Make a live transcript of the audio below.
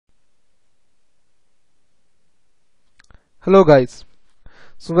Hello guys,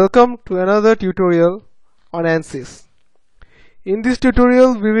 so welcome to another tutorial on ANSYS. In this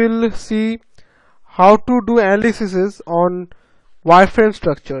tutorial we will see how to do analysis on wireframe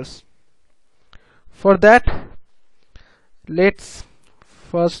structures. For that, let's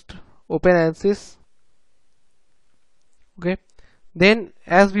first open ANSYS. Okay, then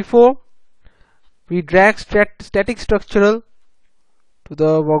as before we drag static structural to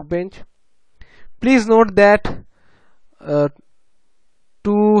the workbench. Please note that uh,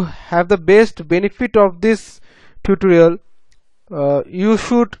 to have the best benefit of this tutorial, you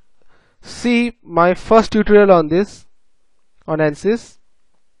should see my first tutorial on this on ANSYS.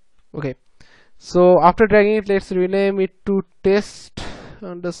 Okay, so after dragging it, let's rename it to test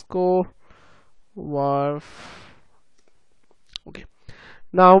underscore warf. Okay,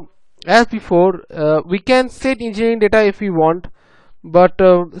 now as before, we can set engineering data if we want, but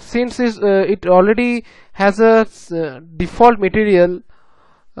since it already has a default material,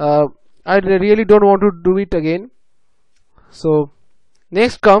 I really don't want to do it again. So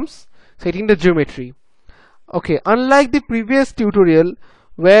next comes setting the geometry. Okay, unlike the previous tutorial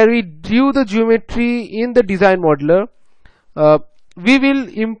where we drew the geometry in the design modeler, we will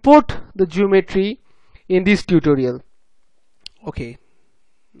import the geometry in this tutorial. Okay,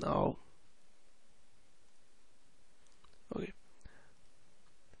 now okay,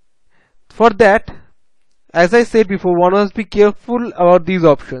 for that, as I said before, one must be careful about these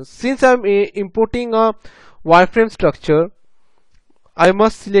options. Since I'm importing a wireframe structure, I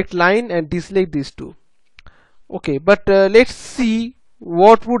must select line and deselect these two. Okay, but let's see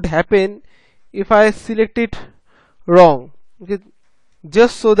what would happen if I select it wrong. Okay,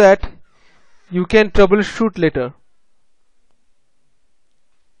 just so that you can troubleshoot later.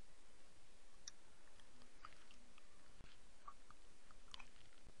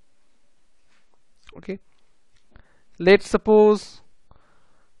 Okay, let's suppose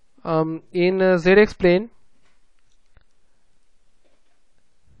in ZX plane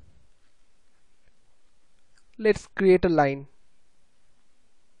let's create a line.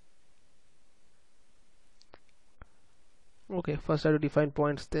 Okay, first I have to define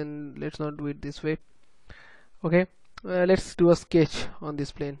points, then let's not do it this way. Okay, let's do a sketch on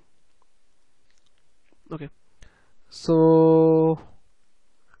this plane. Okay, so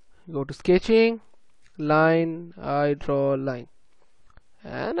go to sketching, line, I draw a line,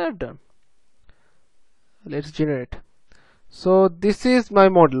 and I've done. Let's generate. So this is my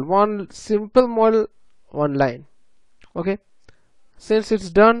model, one simple model, one line. Okay, since it's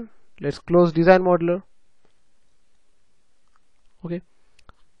done, let's close design modeler. Okay,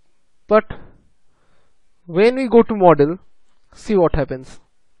 but when we go to model, see what happens.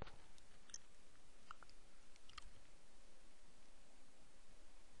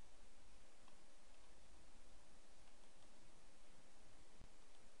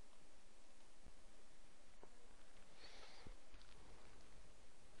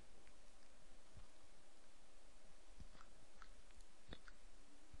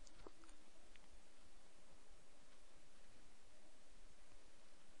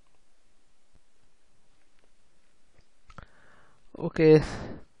 Okay,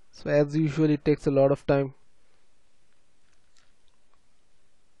 so as usual it takes a lot of time.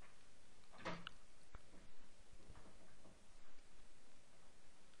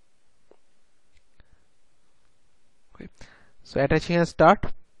 Okay, so attaching a start.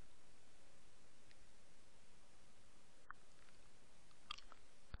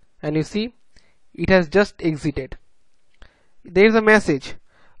 And you see it has just exited. There is a message,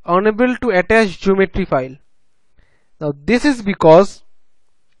 unable to attach geometry file. Now this is because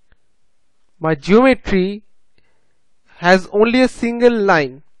my geometry has only a single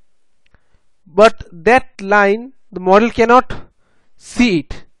line, but that line the model cannot see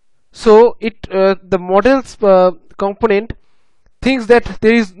it, so it the model's component thinks that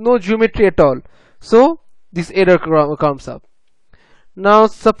there is no geometry at all, so this error comes up. Now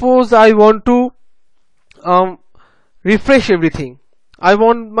suppose I want to refresh everything. I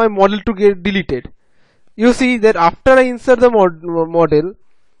want my model to get deleted. You see that after I insert the model,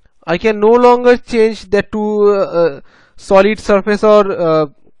 I can no longer change that to solid surface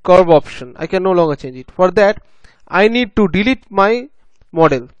or curve option. I can no longer change it. For that, I need to delete my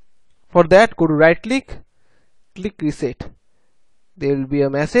model. For that, go to right click, click reset. There will be a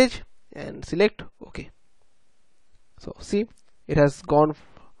message and select OK. So see, it has gone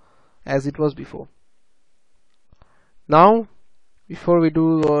as it was before. Now before we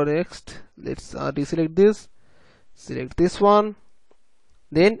do our next, let's deselect this, select this one,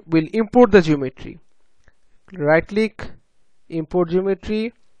 then we'll import the geometry. Right click, import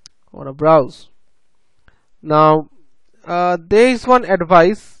geometry on a browse. Now there is one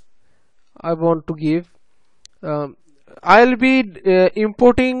advice I want to give. um, I'll be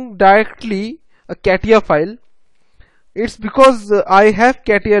importing directly a CATIA file. It's because I have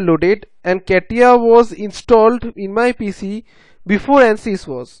CATIA loaded and CATIA was installed in my PC before ANSYS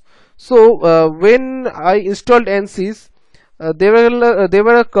was. So when I installed ANSYS, there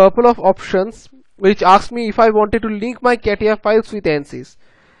were a couple of options which asked me if I wanted to link my CATIA files with ANSYS,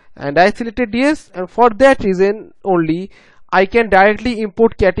 and I selected yes, and for that reason only I can directly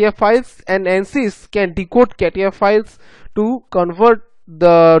import CATIA files, and ANSYS can decode CATIA files to convert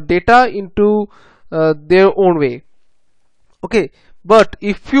the data into their own way. Okay, but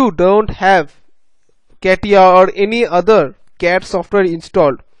if you don't have CATIA or any other CAD software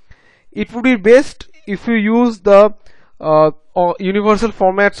installed, it would be best if you use the universal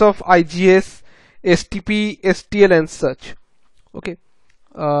formats of IGS, STP, STL and such. Okay,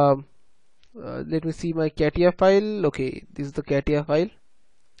 um, let me see my CATIA file. Okay, this is the CATIA file.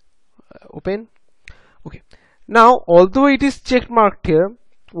 Open. Okay, now although it is check marked here,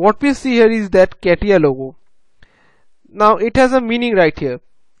 what we see here is that CATIA logo. Now it has a meaning right here.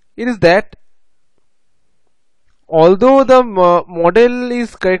 It is that although the model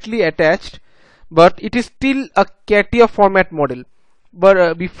is correctly attached, but it is still a CATIA format model.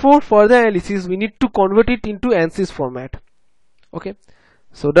 But before further analysis, we need to convert it into ANSYS format. Okay,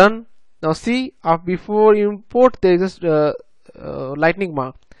 so done. Now see, before import there is a lightning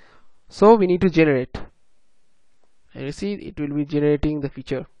mark, so we need to generate, and you see it will be generating the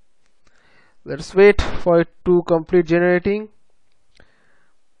feature. Let's wait for it to complete generating.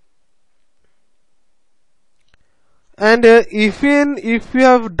 And even if you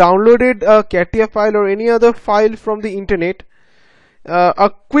have downloaded a CATIA file or any other file from the internet, a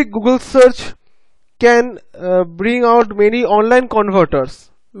quick Google search can bring out many online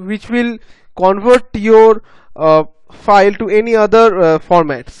converters which will convert your file to any other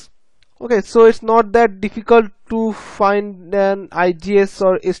formats. Okay, so it's not that difficult to find an IGS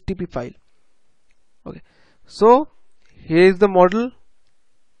or STP file. Okay, so here is the model.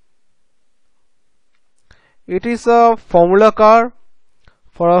 It is a formula car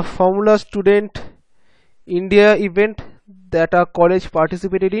for a formula student India event that our college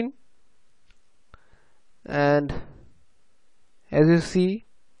participated in, and as you see,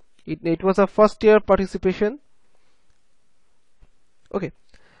 it was a first year participation. Okay,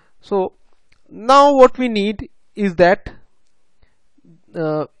 so now what we need is that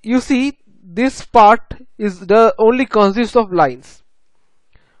you see this part is the only consists of lines,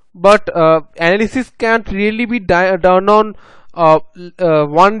 but analysis can't really be done on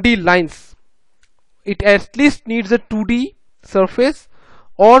 1D lines. It at least needs a 2D surface,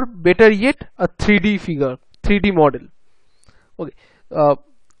 or better yet a 3D figure, 3D model. Okay,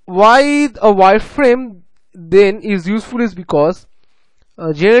 why a wireframe then is useful is because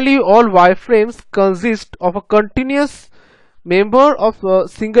generally all wireframes consist of a continuous member of a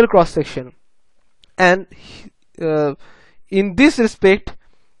single cross section, and in this respect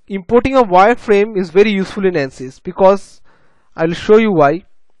importing a wireframe is very useful in ANSYS, because I will show you why.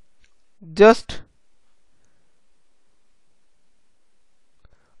 Just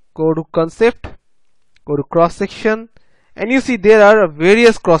go to concept, go to cross section, and you see there are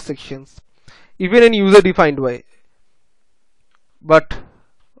various cross sections, even in user defined way. But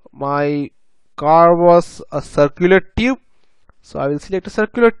my car was a circular tube, so I will select a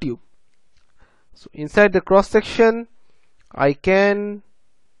circular tube. So inside the cross section I can,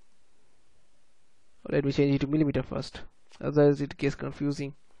 let me change it to millimeter first, otherwise it gets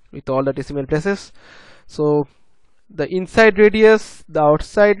confusing with all the decimal places. So the inside radius, the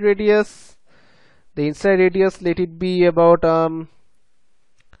outside radius, the inside radius, let it be about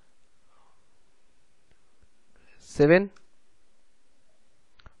 7,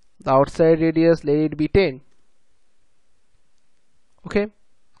 the outside radius, let it be 10. Okay,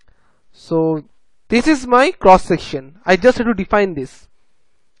 so this is my cross section. I just have to define this.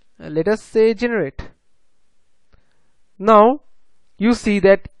 Let us say generate. Now you see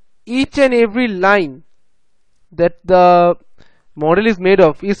that each and every line that the model is made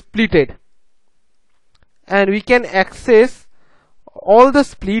of is splitted, and we can access all the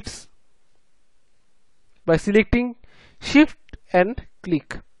splits by selecting shift and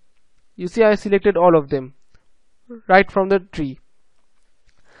click. You see I selected all of them right from the tree.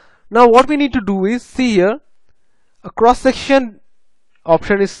 Now what we need to do is, see here a cross section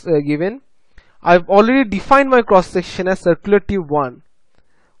option is given. I've already defined my cross section as circular tube 1.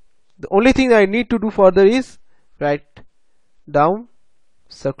 The only thing I need to do further is write down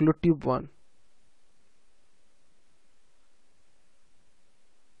circular tube 1.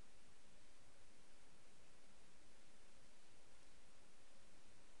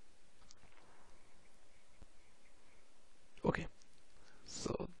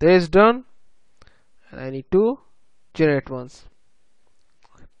 That is done, and I need to generate once.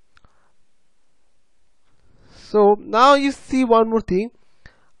 So now you see one more thing.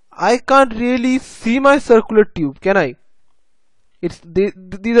 I can't really see my circular tube, can I?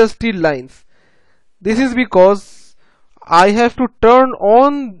 These are still lines. This is because I have to turn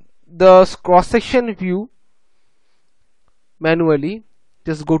on the cross-section view manually.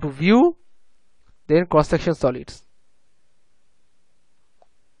 Just go to view, then cross-section solids.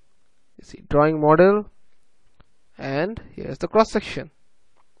 You see drawing model, and here's the cross-section.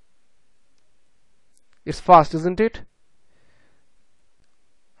 It's fast, isn't it?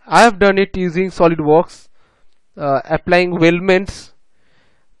 I have done it using SolidWorks, applying weldments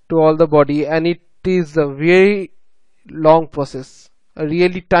to all the body, and it is a very long process, a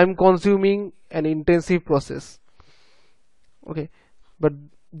really time consuming and intensive process. Okay, but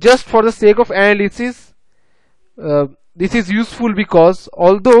just for the sake of analysis, this is useful because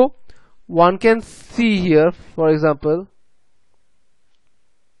although one can see here, for example,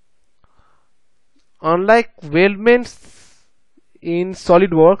 unlike weldments in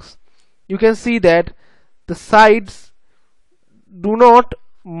SolidWorks, you can see that the sides do not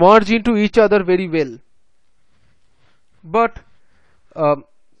merge into each other very well. But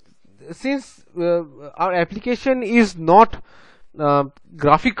since our application is not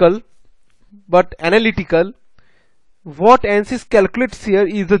graphical but analytical, what ANSYS calculates here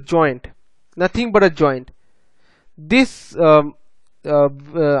is a joint, nothing but a joint. This I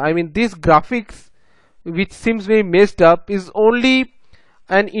mean this graphics, which seems very messed up, is only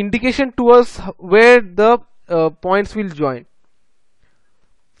an indication to us where the points will join.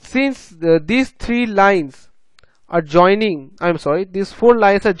 Since these three lines are joining, these four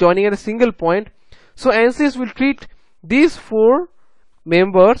lines are joining at a single point, so ANSYS will treat these four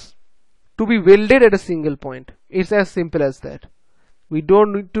members to be welded at a single point. It's as simple as that. We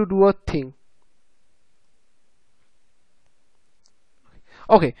don't need to do a thing.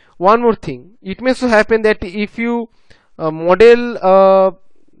 Okay, one more thing. It may so happen that if you model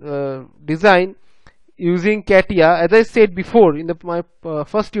design using CATIA, as I said before in my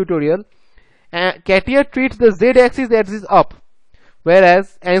first tutorial, CATIA treats the z-axis as is up,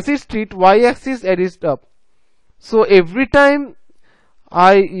 whereas ANSYS treats y-axis as is up. So every time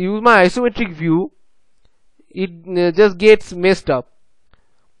I use my isometric view, it just gets messed up.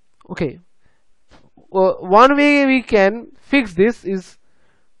 Okay, one way we can fix this is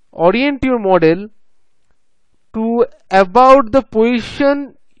orient your model to about the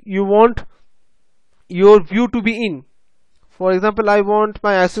position you want your view to be in. For example, I want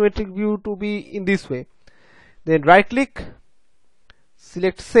my isometric view to be in this way. Then right click,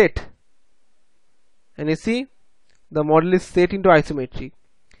 select set, and you see the model is set into isometric.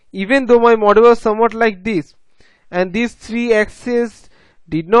 Even though my model was somewhat like this, and these three axes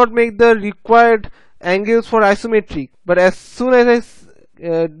did not make the required angles for isometric, but as soon as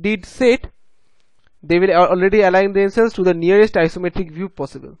I did set, they will already align themselves to the nearest isometric view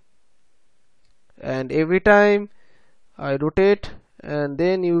possible. And every time I rotate and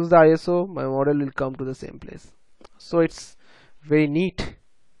then use the ISO, my model will come to the same place. So it's very neat.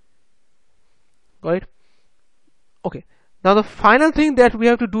 Got it? Okay. Now the final thing that we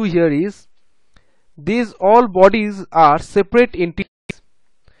have to do here is, these all bodies are separate entities.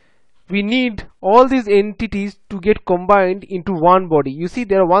 We need all these entities to get combined into one body. You see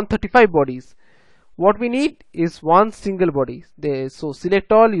there are 135 bodies. What we need is one single body. So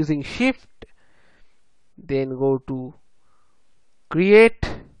select all using shift, then go to create,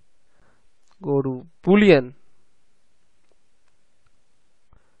 go to boolean,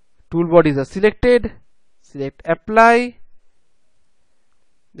 tool bodies are selected, select apply,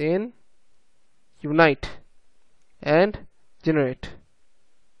 then unite and generate.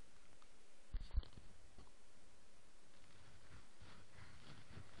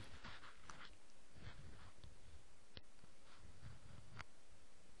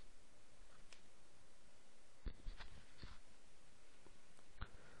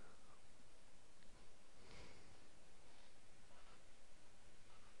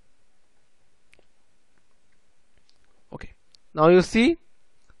 Okay, now you see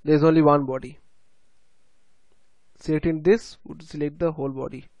there is only one body. Selecting this would select the whole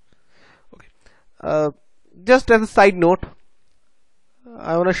body. Okay, just as a side note,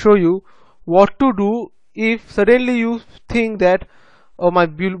 I want to show you what to do if suddenly you think that, oh, my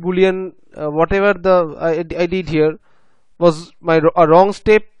boolean whatever I did here was a wrong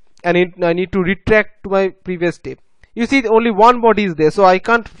step, and I need to retract to my previous step. You see only one body is there, so I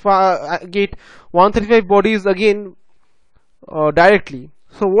can't get 135 bodies again directly.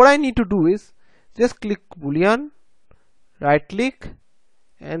 So what I need to do is just click boolean, right click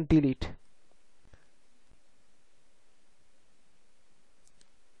and delete.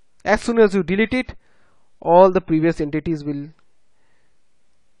 As soon as you delete it, all the previous entities will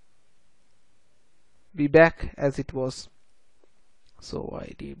be back as it was. So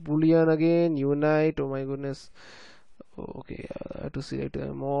ID boolean again, unite. Oh my goodness. Okay, I have to select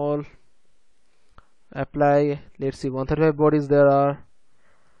them all. Apply. Let's see, 135 bodies there are.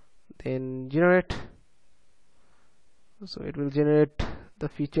 Then generate. So it will generate the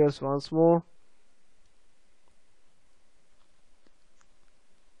features once more.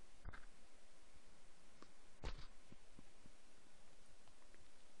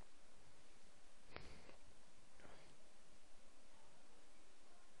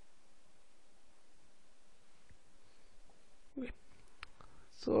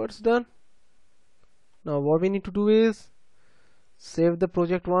 So it's done. Now what we need to do is save the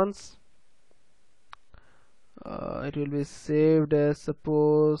project once. It will be saved as,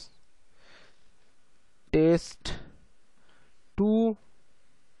 suppose, test 2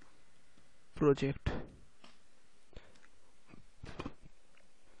 project.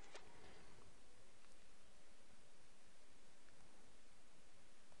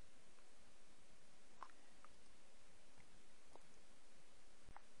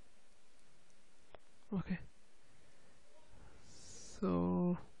 Okay,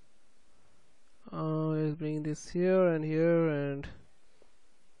 so let's bring this here and here, and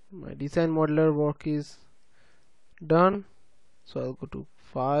my design modeler work is done. So I'll go to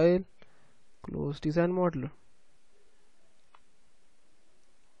file, close design modeler.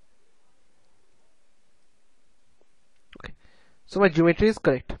 Okay, so my geometry is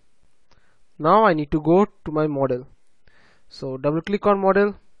correct. Now I need to go to my model. So double click on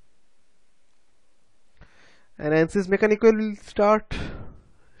model, and ANSYS mechanical will start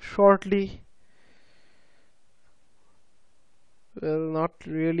shortly. Well, not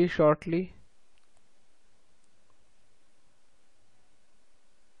really shortly.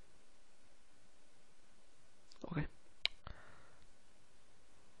 Okay,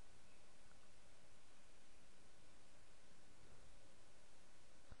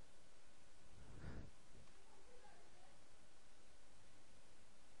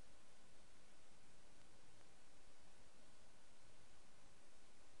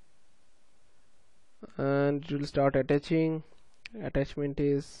 and it will start attaching. Attachment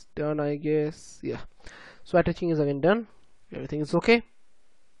is done, I guess. Yeah, so attaching is again done. Everything is okay.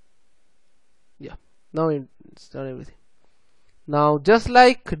 Yeah, now it's done everything. Now just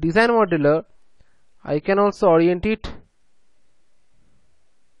like design modeler, I can also orient it,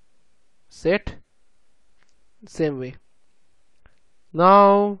 set, same way.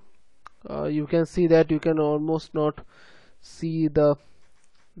 Now you can see that you can almost not see the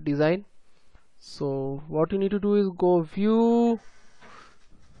design. So what you need to do is go view,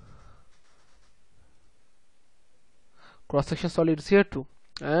 cross section solids here too,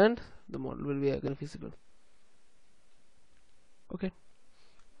 and the model will be again visible. Okay,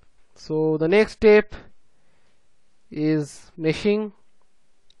 so the next step is meshing.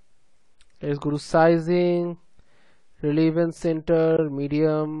 Let's go to sizing, relevance center,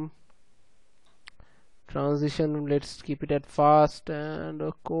 medium, transition, let's keep it at fast, and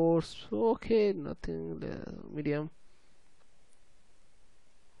of course, okay, nothing, medium.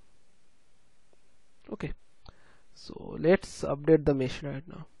 Okay, so let's update the mesh right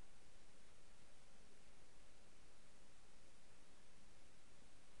now.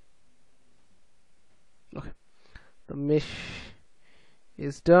 Okay, the mesh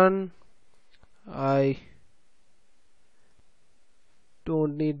is done. I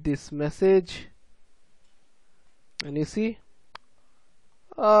don't need this message, and you see,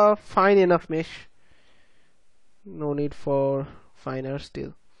 fine enough mesh, no need for finer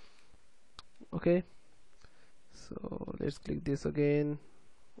still. Okay, so let's click this again.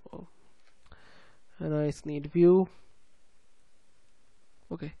 Oh, and I need view.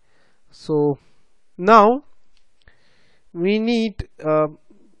 Okay, so now we need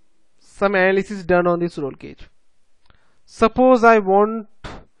some analysis done on this roll cage. Suppose I want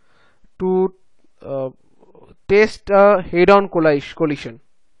to test a head-on collision.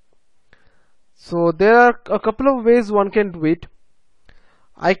 So there are a couple of ways one can do it.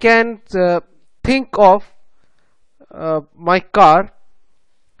 I can think of my car,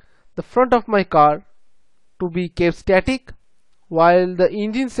 the front of my car, to be kept static, while the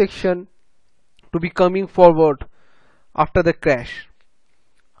engine section to be coming forward after the crash.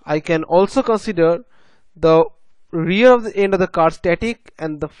 I can also consider the rear of the end of the car static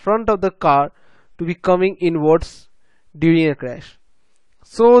and the front of the car to be coming inwards during a crash.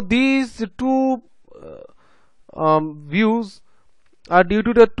 So these two views are due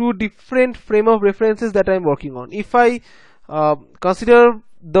to the two different frame of references that I'm working on. If I consider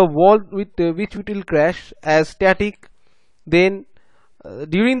the wall with which it will crash as static, then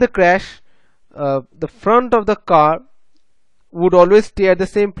during the crash the front of the car would always stay at the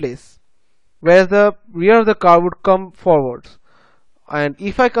same place, whereas the rear of the car would come forwards. And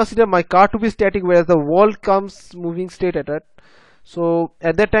if I consider my car to be static, whereas the wall comes moving straight at it, so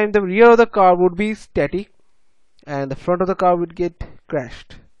at that time the rear of the car would be static and the front of the car would get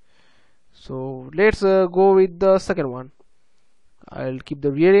crashed. So let's go with the second one. I'll keep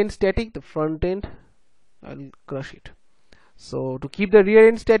the rear end static, the front end I'll crush it. So to keep the rear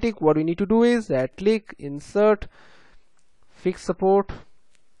end static, what we need to do is right click, insert, fix support,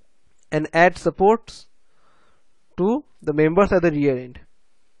 and add supports to the members at the rear end.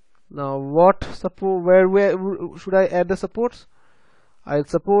 Now what support, where should I add the supports? I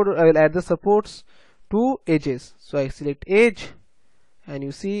will add the supports to edges. So I select edge, and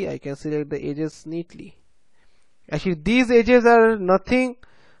you see I can select the edges neatly. Actually these edges are nothing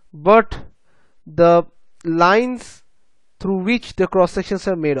but the lines through which the cross sections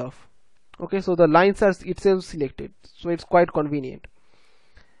are made of. Okay, so the lines are itself selected, so it's quite convenient.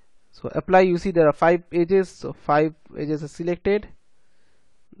 So apply, you see there are 5 edges, so 5 edges are selected.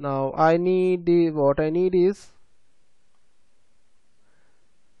 Now what I need is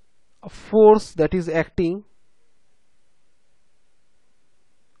a force that is acting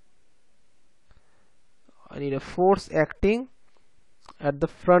I need a force acting at the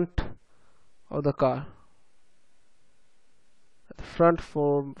front of the car, at the front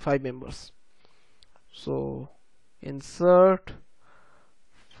for 5 members. So insert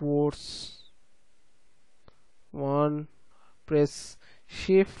force 1, press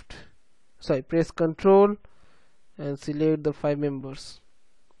control and select the 5 members,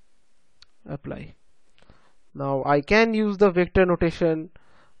 apply. Now I can use the vector notation,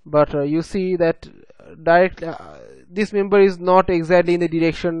 but you see that this member is not exactly in the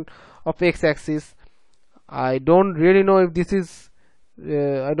direction of x-axis. I don't really know if this is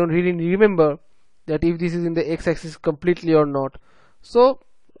I don't really remember that if this is in the x-axis completely or not. So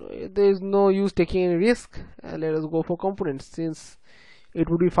there is no use taking any risk, and let us go for components since it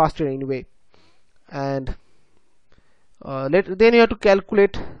would be faster anyway. And then you have to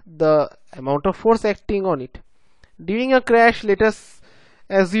calculate the amount of force acting on it during a crash. Let us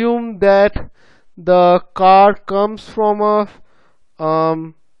assume that the car comes from a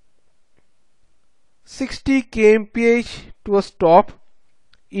 60 kmph to a stop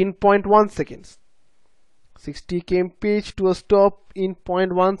in 0.1 seconds. 60 kmph to a stop in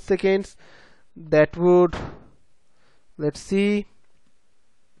 0.1 seconds. That would, let's see,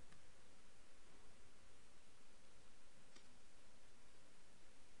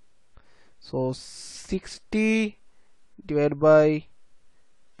 so 60 divided by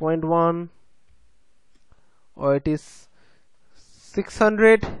 0.1, or it is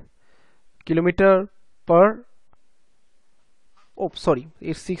 600 kilometer per, oh sorry,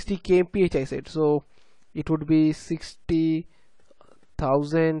 it's 60 kmph I said, so it would be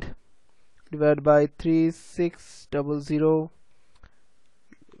 60,000 divided by 3600,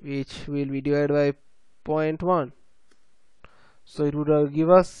 which will be divided by 0.1. So it would give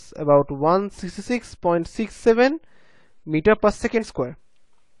us about 166.67 meter per second square,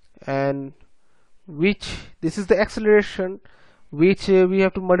 and this is the acceleration which we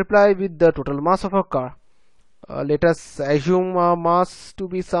have to multiply with the total mass of our car. Let us assume our mass to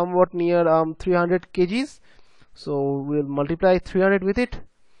be somewhat near 300 kgs, so we'll multiply 300 with it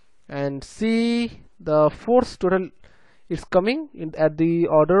and see the force total is coming in at the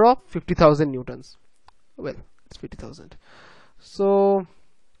order of 50,000 newtons. Well, it's 50,000. So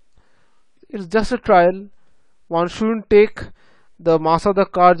it's just a trial. One shouldn't take the mass of the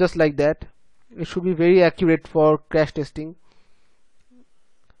car just like that. It should be very accurate for crash testing.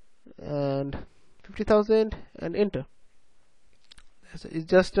 And 50,000 and enter. It's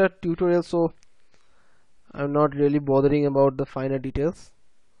just a tutorial, so I'm not really bothering about the finer details.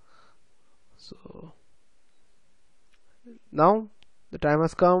 So now the time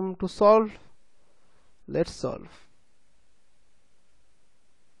has come to solve. Let's solve.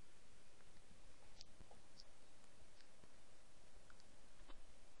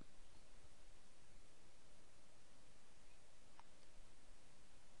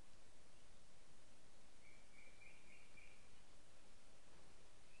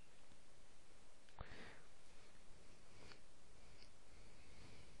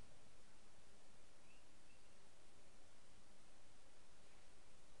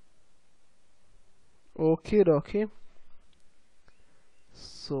 Okay.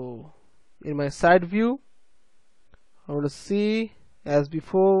 So in my side view, I want to see as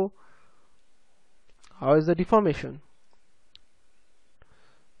before. How is the deformation?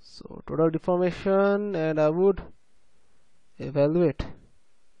 So total deformation, and I would evaluate.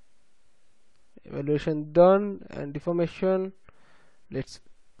 Evaluation done, and deformation, let's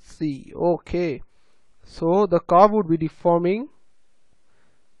see. Okay, so the curve would be deforming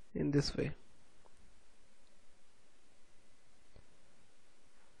in this way.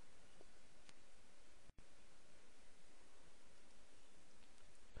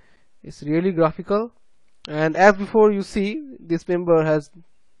 It's really graphical, and as before, you see this member has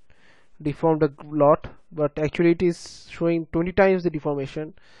deformed a lot, but actually it is showing 20 times the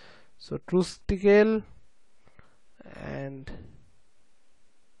deformation. So true scale, and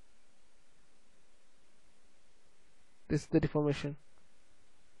this is the deformation.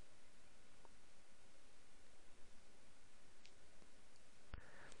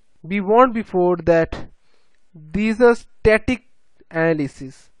 We warned before that these are static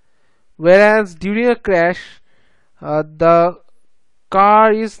analysis, whereas during a crash the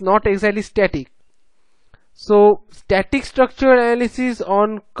car is not exactly static. So static structure analysis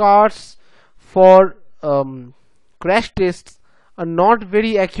on cars for crash tests are not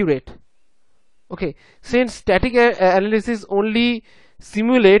very accurate. Okay, since static analysis only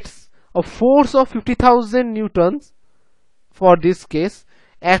simulates a force of 50,000 newtons for this case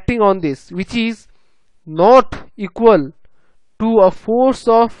acting on this, which is not equal to a force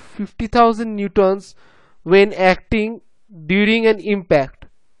of 50,000 newtons when acting during an impact.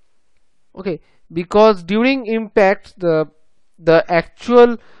 Okay, because during impact the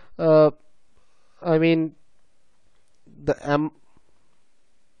actual I mean the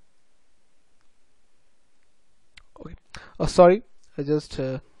okay, sorry, I just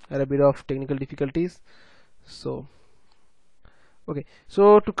had a bit of technical difficulties. So okay,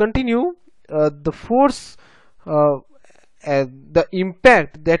 so to continue, the force the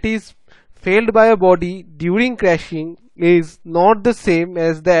impact that is felt by a body during crashing is not the same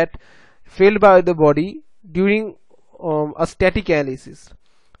as that felt by the body during a static analysis.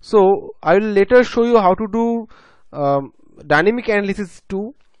 So I will later show you how to do dynamic analysis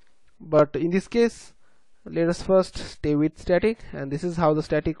too, but in this case let us first stay with static, and this is how the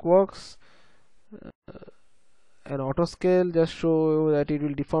static works. An auto scale just show that it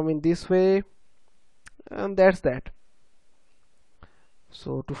will deform in this way, and that's that.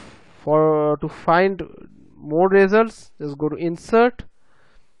 So to find more results, just go to insert,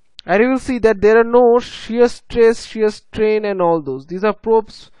 and you will see that there are no shear stress, shear strain, and all those. These are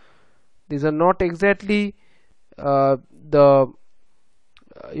probes. These are not exactly the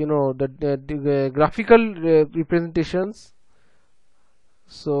the graphical representations.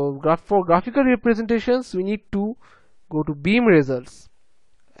 So for graphical representations we need to go to beam results,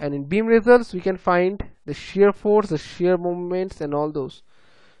 and in beam results we can find the shear force, the shear moments, and all those.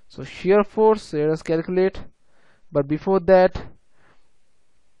 So shear force, let us calculate, but before that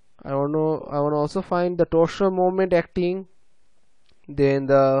I want to also find the torsional moment acting, then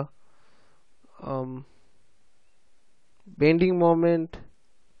the bending moment,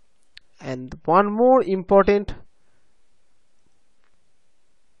 and one more important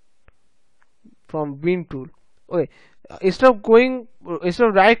from beam tool. Okay, instead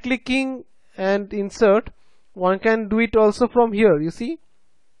of right clicking and insert, one can do it also from here. You see,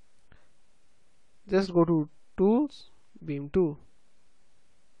 just go to tools, beam tool,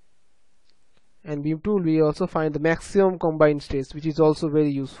 and beam tool we also find the maximum combined stress, which is also very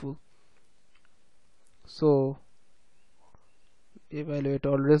useful. So evaluate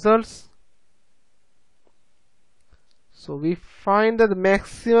all results. So we find that the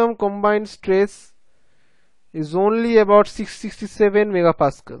maximum combined stress is only about 667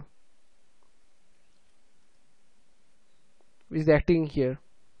 megapascal, which is acting here.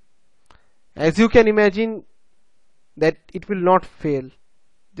 As you can imagine that it will not fail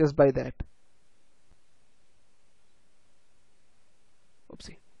just by that.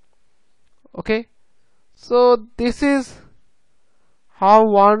 Oopsie. Okay, so this is how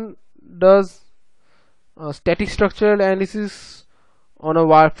one does static structural analysis on a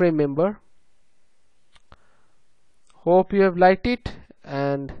wireframe member. Hope you have liked it,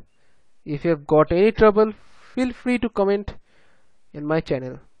 and if you have got any trouble, feel free to comment in my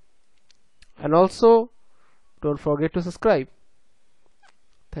channel, and also don't forget to subscribe.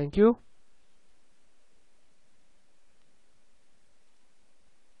 Thank you.